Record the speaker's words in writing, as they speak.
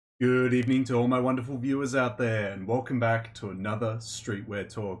Good evening to all my wonderful viewers out there, and welcome back to another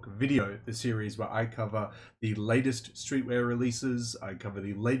Streetwear Talk video, the series where I cover the latest streetwear releases, I cover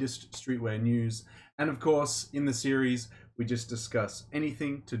the latest streetwear news, and of course, in the series, we just discuss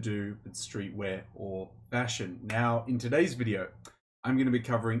anything to do with streetwear or fashion. Now, in today's video, I'm going to be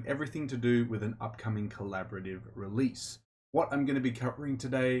covering everything to do with an upcoming collaborative release. What I'm going to be covering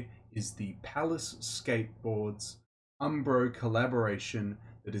today is the Palace Skateboards Umbro collaboration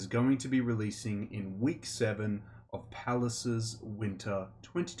that is going to be releasing in week 7 of Palace's Winter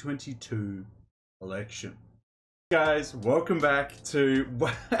 2022 collection. Guys, welcome back to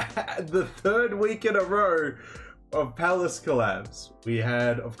the third week in a row of Palace collabs. We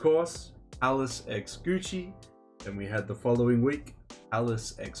had, of course, Palace x Gucci, and we had the following week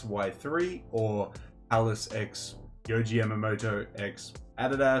Palace x Y3 or Palace x Yohji Yamamoto x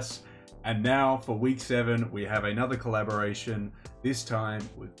Adidas. And now for week 7, we have another collaboration, this time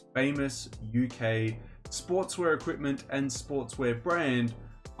with famous UK sportswear equipment and sportswear brand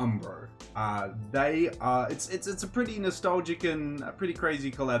Umbro. It's a pretty nostalgic and a pretty crazy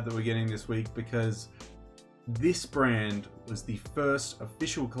collab that we're getting this week, because this brand was the first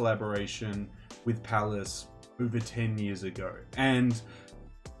official collaboration with Palace over 10 years ago. And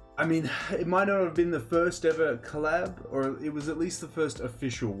I mean, it might not have been the first ever collab, or it was at least the first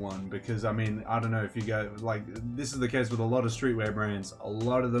official one, because I mean, I don't know if you go, like, this is the case with a lot of streetwear brands. A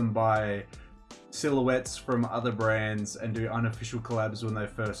lot of them buy silhouettes from other brands and do unofficial collabs when they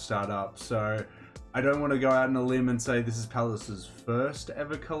first start up. So I don't want to go out on a limb and say this is Palace's first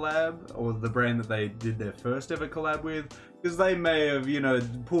ever collab, or the brand that they did their first ever collab with, because they may have, you know,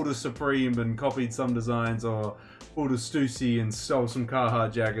 pulled a Supreme and copied some designs, or pulled a Stussy and stole some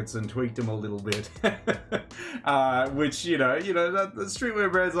Carhartt jackets and tweaked them a little bit. Which, you know, the streetwear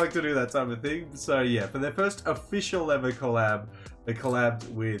brands like to do that type of thing. So yeah, for their first official ever collab, they collabed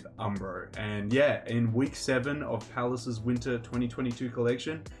with Umbro. And yeah, in week 7 of Palace's Winter 2022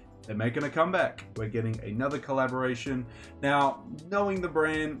 collection, they're making a comeback. We're getting another collaboration. Now, knowing the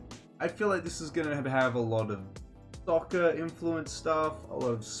brand, I feel like this is going to have a lot of soccer influenced stuff, a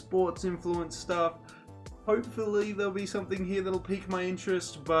lot of sports influenced stuff. Hopefully there'll be something here that'll pique my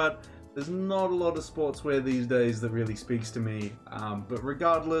interest, but there's not a lot of sportswear these days that really speaks to me. But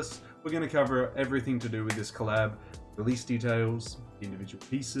regardless, we're going to cover everything to do with this collab: release details, the individual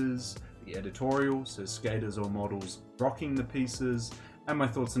pieces, the editorial, so skaters or models rocking the pieces, and my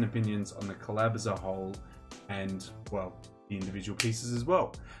thoughts and opinions on the collab as a whole, and, well, the individual pieces as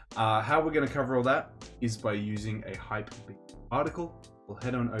well. How we're going to cover all that is by using a HYPEBEAST article. We'll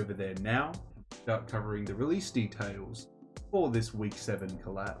head on over there now and start covering the release details for this week 7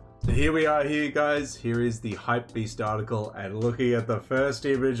 collab. So here we are here, guys. Here is the HYPEBEAST article, and looking at the first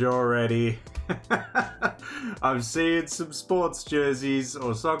image already, I'm seeing some sports jerseys,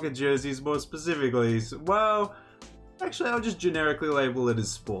 or soccer jerseys more specifically. Well, actually, I'll just generically label it as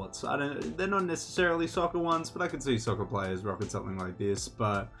sports. They're not necessarily soccer ones, but I can see soccer players rocking something like this.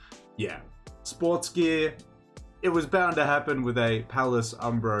 But yeah, sports gear. It was bound to happen with a Palace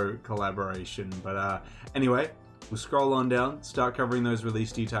Umbro collaboration. But anyway, we'll scroll on down, start covering those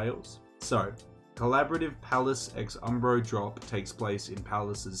release details. So, collaborative Palace x Umbro drop takes place in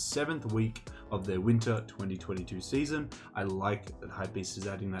Palace's 7th week of their Winter 2022 season. I like that HYPEBEAST is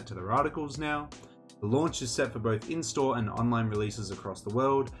adding that to their articles now. The launch is set for both in-store and online releases across the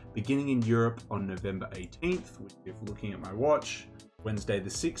world, beginning in Europe on November 18th, which, if looking at my watch, Wednesday the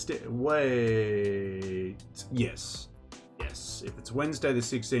 16th, wait, yes, if it's Wednesday the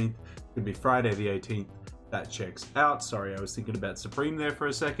 16th, it could be Friday the 18th, that checks out. Sorry, I was thinking about Supreme there for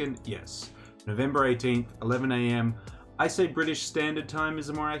a second. Yes, November 18th, 11 AM. I say British Standard Time is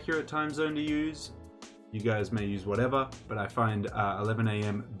a more accurate time zone to use. You guys may use whatever, but I find 11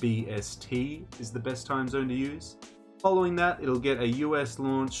 AM BST is the best time zone to use. Following that, it'll get a US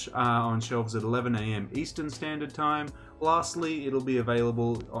launch on shelves at 11 AM Eastern Standard Time. Lastly, it'll be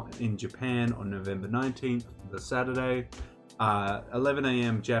available in Japan on November 19th, the Saturday. 11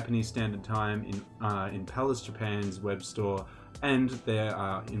 AM Japanese Standard Time in Palace Japan's web store, and there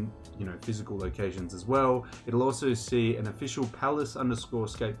are in physical locations as well. It'll also see an official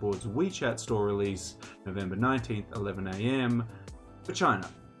Palace_Skateboards WeChat store release November 19th, 11 AM for China,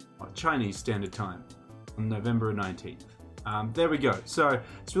 Chinese Standard Time on November 19th. There we go. So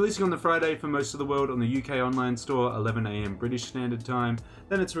it's releasing on the Friday for most of the world on the UK online store, 11 AM British Standard Time.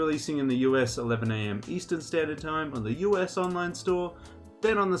 Then it's releasing in the US 11 AM Eastern Standard Time on the US online store.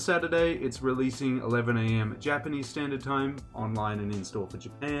 Then on the Saturday, it's releasing 11 AM Japanese Standard Time online and in store for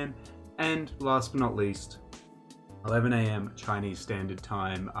Japan. And last but not least, 11 a.m. Chinese Standard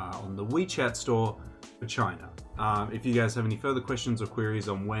Time on the WeChat store for China. If you guys have any further questions or queries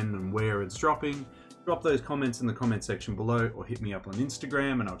on when and where it's dropping, drop those comments in the comment section below or hit me up on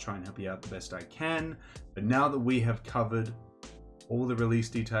Instagram and I'll try and help you out the best I can. But now that we have covered all the release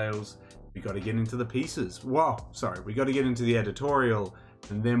details, we got to get into the pieces. Whoa, sorry, we got to get into the editorial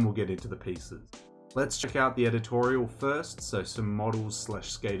and then we'll get into the pieces. Let's check out the editorial first, so some models /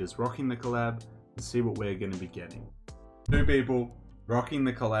 skaters rocking the collab, and see what we're going to be getting. 2 people rocking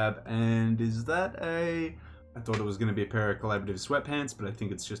the collab, and is that a... I thought it was going to be a pair of collaborative sweatpants, but I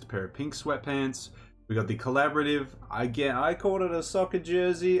think it's just a pair of pink sweatpants. We got the collaborative. I called it a soccer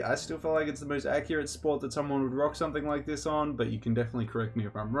jersey. I still feel like it's the most accurate sport that someone would rock something like this on, but you can definitely correct me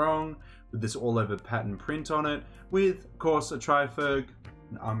if I'm wrong. With this all-over pattern print on it, with, of course, a Triferg,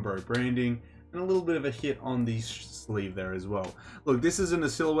 an Umbro branding, and a little bit of a hit on the sleeve there as well. Look, this isn't a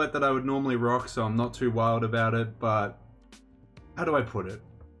silhouette that I would normally rock, so I'm not too wild about it, but how do I put it?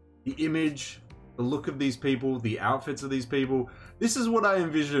 The image, the look of these people, the outfits of these people, this is what I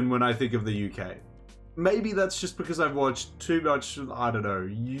envision when I think of the UK. Maybe that's just because I've watched too much, I don't know,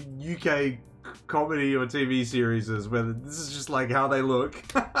 UK comedy or TV series where this is just like how they look.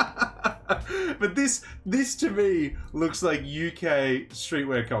 But this to me looks like UK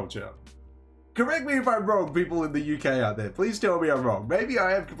streetwear culture. Correct me if I'm wrong, people in the UK out there. Please tell me I'm wrong. Maybe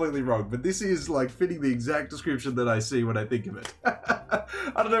I am completely wrong, but this is like fitting the exact description that I see when I think of it. I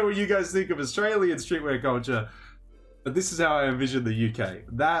don't know what you guys think of Australian streetwear culture, but this is how I envision the UK.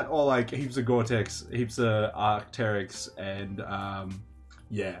 That or like heaps of Gore-Tex, heaps of Arc'teryx, and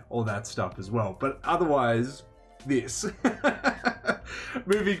yeah, all that stuff as well. But otherwise, this.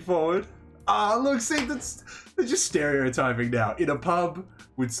 Moving forward. Ah, look, see, they're just stereotyping now. In a pub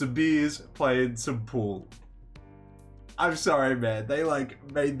with some beers, playing some pool. I'm sorry, man. They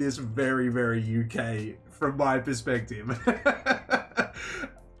like made this very, very UK from my perspective.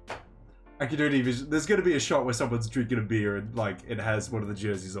 I can only envision. There's going to be a shot where someone's drinking a beer and like it has one of the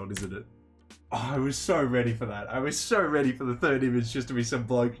jerseys on, isn't it? Oh, I was so ready for that. I was so ready for the third image just to be some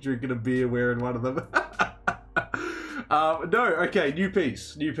bloke drinking a beer wearing one of them. No, okay, new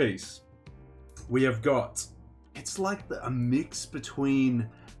piece. We have got, it's like a mix between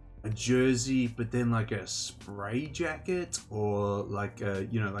a jersey, but then like a spray jacket or like a,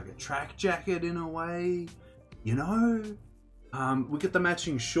 you know, like a track jacket in a way, you know? We get the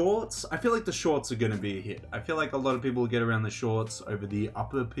matching shorts. I feel like the shorts are going to be a hit. I feel like a lot of people get around the shorts over the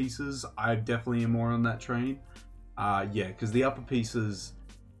upper pieces. I definitely am more on that train. Yeah, because the upper pieces,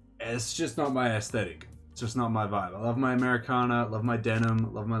 it's just not my aesthetic. It's just not my vibe. I love my Americana, love my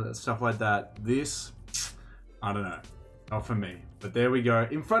denim, love my stuff like that. This, I don't know, not for me. But there we go.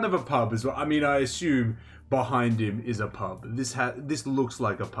 In front of a pub as well. I mean, I assume behind him is a pub. This looks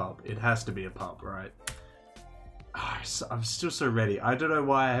like a pub. It has to be a pub, right? I'm still so ready. I don't know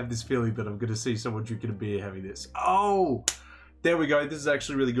why I have this feeling that I'm going to see someone drinking a beer having this. Oh, there we go. This is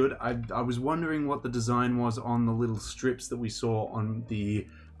actually really good. I was wondering what the design was on the little strips that we saw on the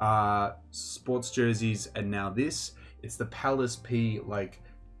sports jerseys, and now this. It's the Palace P, like,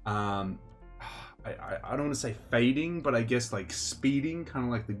 I don't want to say fading, but I guess like speeding, kind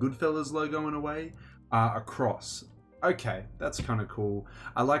of like the Goodfellas logo in a way, across. Okay, that's kind of cool.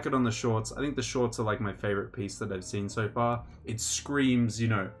 I like it on the shorts. I think the shorts are like my favorite piece that I've seen so far. It screams, you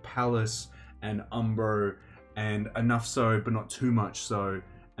know, Palace and Umbro, and enough so, but not too much so.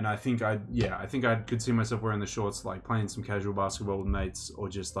 And I think I could see myself wearing the shorts, like playing some casual basketball with mates, or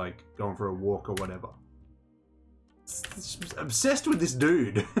just like going for a walk or whatever. Obsessed with this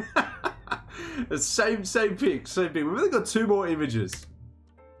dude. Same pic. We've really got 2 more images.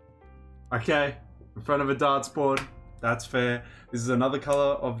 Okay, in front of a darts board. That's fair. This is another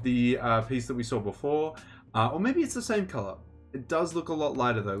color of the piece that we saw before. Or maybe it's the same color. It does look a lot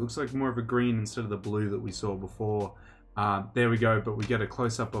lighter though. It looks like more of a green instead of the blue that we saw before. There we go, but we get a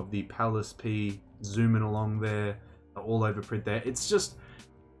close-up of the Palace P zooming along there, all over print there. It's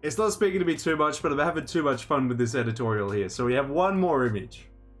not speaking to me too much, but I'm having too much fun with this editorial here. So we have one more image.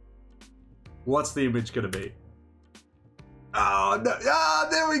 What's the image going to be? Oh, no. Ah,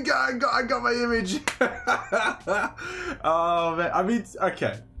 there we go. I got my image. Oh, man. I mean,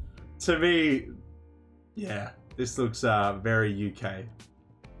 okay. To me, yeah, this looks very UK.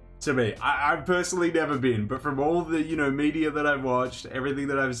 To me, I've personally never been, but from all the, you know, media that I've watched, everything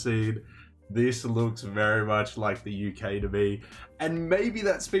that I've seen, this looks very much like the UK to me. And maybe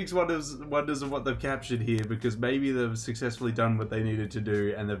that speaks wonders of what they've captured here, because maybe they've successfully done what they needed to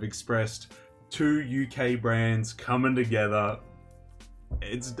do, and they've expressed 2 UK brands coming together.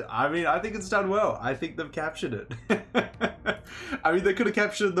 I mean, I think it's done well. I think they've captured it. I mean, they could have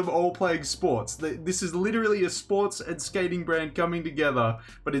captured them all playing sports. This is literally a sports and skating brand coming together,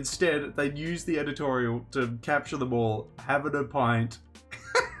 but instead they use the editorial to capture them all having a pint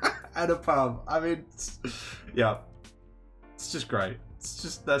at a pub. I mean, yeah, it's just great. It's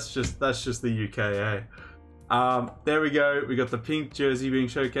just that's just the UK, eh? There we go. We got the pink jersey being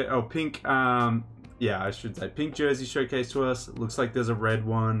showcased. Oh, pink. Yeah, I should say pink jersey showcased to us. It looks like there's a red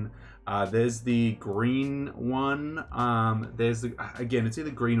one. There's the green one. There's the, again, it's either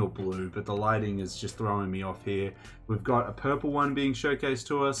green or blue, but the lighting is just throwing me off here. We've got a purple one being showcased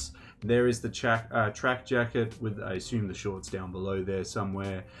to us. There is the track jacket with, I assume, the shorts down below there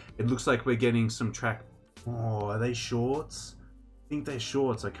somewhere. It looks like we're getting some track. Oh, are they shorts? I think they're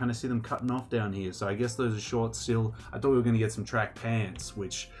shorts. I kind of see them cutting off down here. So I guess those are shorts still. I thought we were going to get some track pants,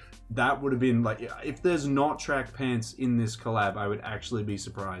 which that would have been like, if there's not track pants in this collab, I would actually be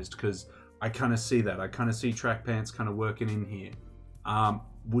surprised, because I kind of see that. I kind of see track pants kind of working in here.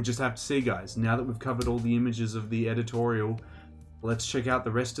 We'll just have to see, guys. Now that we've covered all the images of the editorial, let's check out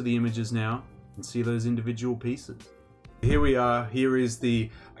the rest of the images now and see those individual pieces. Here we are. Here is the,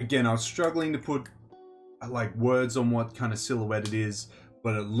 again, I was struggling to put like words on what kind of silhouette it is,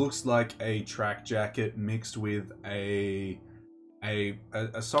 but it looks like a track jacket mixed with a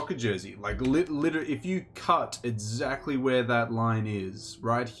soccer jersey. Like literally, if you cut exactly where that line is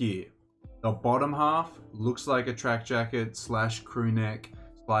right here, the bottom half looks like a track jacket slash crew neck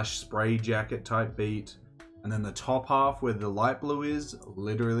slash spray jacket type beat, and then the top half where the light blue is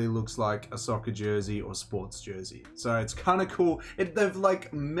literally looks like a soccer jersey or sports jersey. So it's kind of cool. They've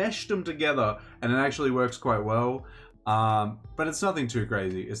like meshed them together and it actually works quite well. But it's nothing too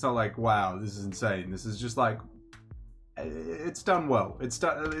crazy. It's not like, wow, this is insane. This is just like, it's done well. It's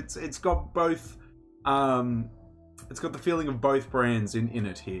got both, it's got the feeling of both brands in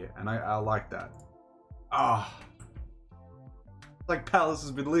it here, and I like that. Like Palace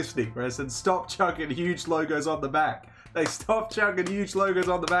has been listening, where I said stop chucking huge logos on the back. They stopped chucking huge logos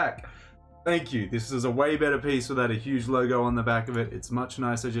on the back. Thank you. This is a way better piece without a huge logo on the back of it. It's much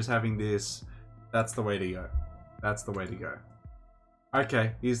nicer just having this. That's the way to go. That's the way to go.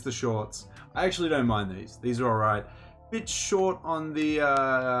 Okay, here's the shorts. I actually don't mind these. These are all right. Bit short on the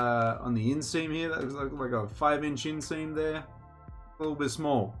inseam here. That was like a 5-inch inseam there. A little bit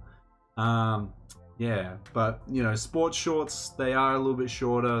small. Yeah, but you know, sports shorts, they are a little bit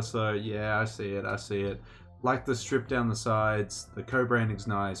shorter. So yeah, I see it. I see it. Like the strip down the sides. The co-branding's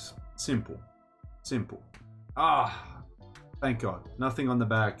nice. Simple. Simple. Thank God. Nothing on the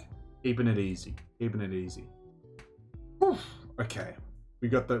back. Keeping it easy. Keeping it easy. Whew. Okay. We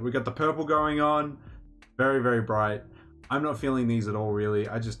got the purple going on. Very, very bright. I'm not feeling these at all, really.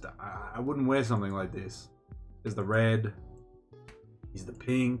 I wouldn't wear something like this. There's the red. Here's the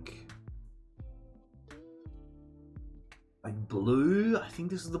pink. Like blue. I think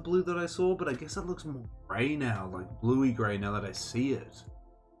this is the blue that I saw, but I guess it looks more gray now, like bluey gray now that I see it.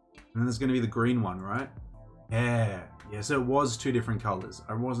 And then there's going to be the green one, right? Yeah. Yeah, so it was 2 different colors.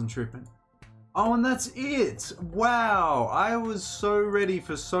 I wasn't tripping. Oh, and that's it. Wow. I was so ready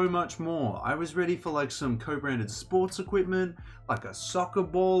for so much more. I was ready for like some co-branded sports equipment, like a soccer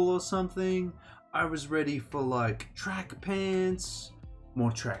ball or something. I was ready for like track pants,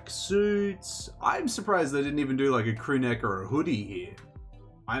 more track suits. I'm surprised they didn't even do like a crew neck or a hoodie here.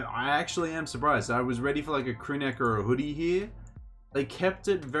 I actually am surprised. I was ready for like a crew neck or a hoodie here. They kept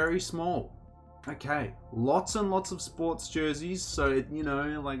it very small. Okay, lots and lots of sports jerseys, so it, you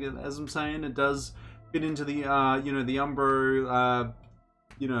know, like as I'm saying, it does fit into the you know, the Umbro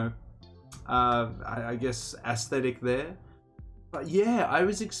you know, I guess aesthetic there. But yeah, I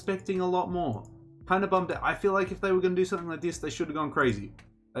was expecting a lot more. Kind of bummed out. I feel like if they were going to do something like this, they should have gone crazy.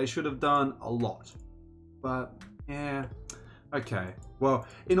 They should have done a lot. But yeah, okay. Well,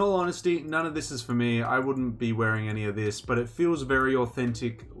 in all honesty, none of this is for me. I wouldn't be wearing any of this, but it feels very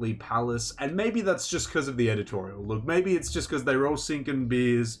authentically Palace. And maybe that's just because of the editorial. Look, maybe it's just because they were all sinking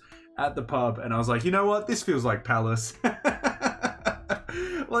beers at the pub, and I was like, you know what? This feels like Palace. Like,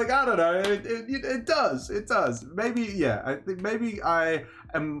 I don't know. It does. It does. Maybe, yeah. I think maybe I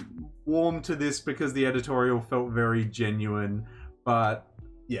am warm to this because the editorial felt very genuine. But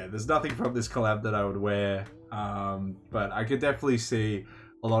yeah, there's nothing from this collab that I would wear. But I could definitely see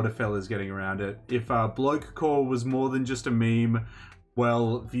a lot of fellas getting around it. If bloke core was more than just a meme,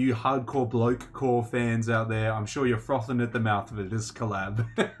 well, for you hardcore bloke core fans out there, I'm sure you're frothing at the mouth of this collab.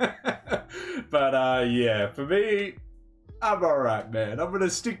 But yeah, for me, I'm alright, man. I'm gonna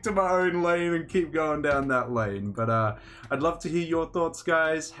stick to my own lane and keep going down that lane. But I'd love to hear your thoughts,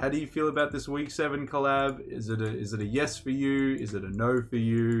 guys. How do you feel about this week 7 collab? Is it a yes for you? Is it a no for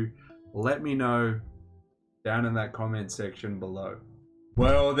you? Let me know down in that comment section below.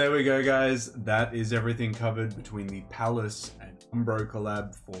 Well, there we go, guys. That is everything covered between the Palace and Umbro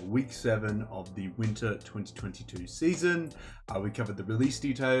collab for week 7 of the winter 2022 season. We covered the release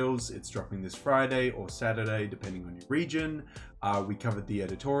details. It's dropping this Friday or Saturday, depending on your region. We covered the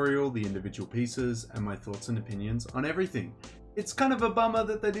editorial, the individual pieces, and my thoughts and opinions on everything. It's kind of a bummer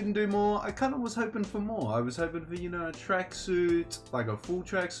that they didn't do more. I kind of was hoping for more. I was hoping for, you know, a tracksuit, like a full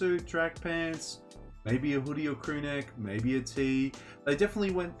tracksuit, track pants, maybe a hoodie or crew neck, maybe a tee. They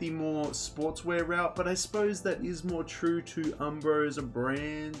definitely went the more sportswear route, but I suppose that is more true to Umbro as a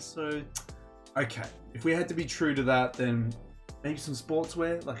brand. So, okay, if we had to be true to that, then maybe some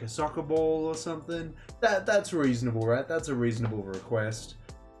sportswear, like a soccer ball or something. That's reasonable, right? That's a reasonable request.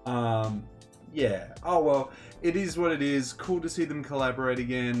 Yeah. Oh, well, it is what it is. Cool to see them collaborate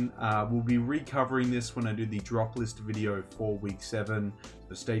again. We'll be recovering this when I do the drop list video for week 7.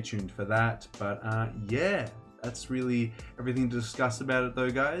 So stay tuned for that. But yeah, that's really everything to discuss about it though,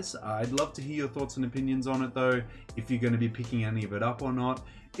 guys. I'd love to hear your thoughts and opinions on it though, if you're going to be picking any of it up or not.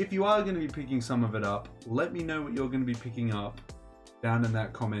 If you are going to be picking some of it up, let me know what you're going to be picking up down in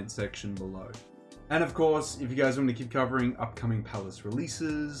that comment section below. And of course, if you guys want to keep covering upcoming Palace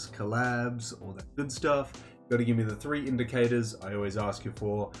releases, collabs, all that good stuff, you got to give me the 3 indicators I always ask you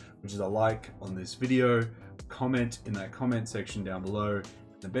for, which is a like on this video, comment in that comment section down below,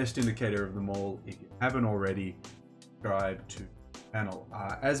 and the best indicator of them all, if you haven't already, subscribe to the channel.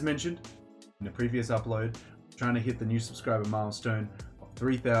 As mentioned in the previous upload, I'm trying to hit the new subscriber milestone of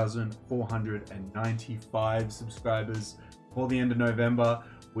 3,495 subscribers before the end of November.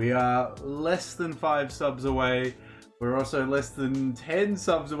 We are less than 5 subs away. We're also less than 10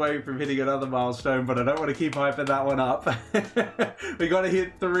 subs away from hitting another milestone, but I don't want to keep hyping that one up. We got to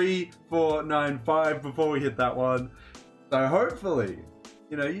hit 3,495 before we hit that one. So hopefully,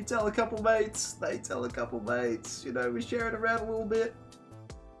 you know, you tell a couple mates, they tell a couple mates, you know, we share it around a little bit.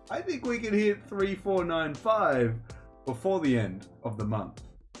 I think we can hit 3,495 before the end of the month.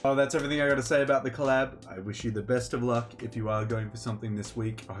 Oh, that's everything I got to say about the collab. I wish you the best of luck if you are going for something this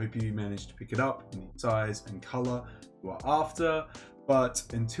week. I hope you managed to pick it up in the size and color you are after. But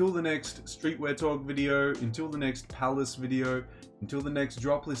until the next Streetwear Talk video, until the next Palace video, until the next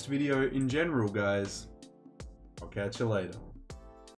drop list video in general, guys, I'll catch you later.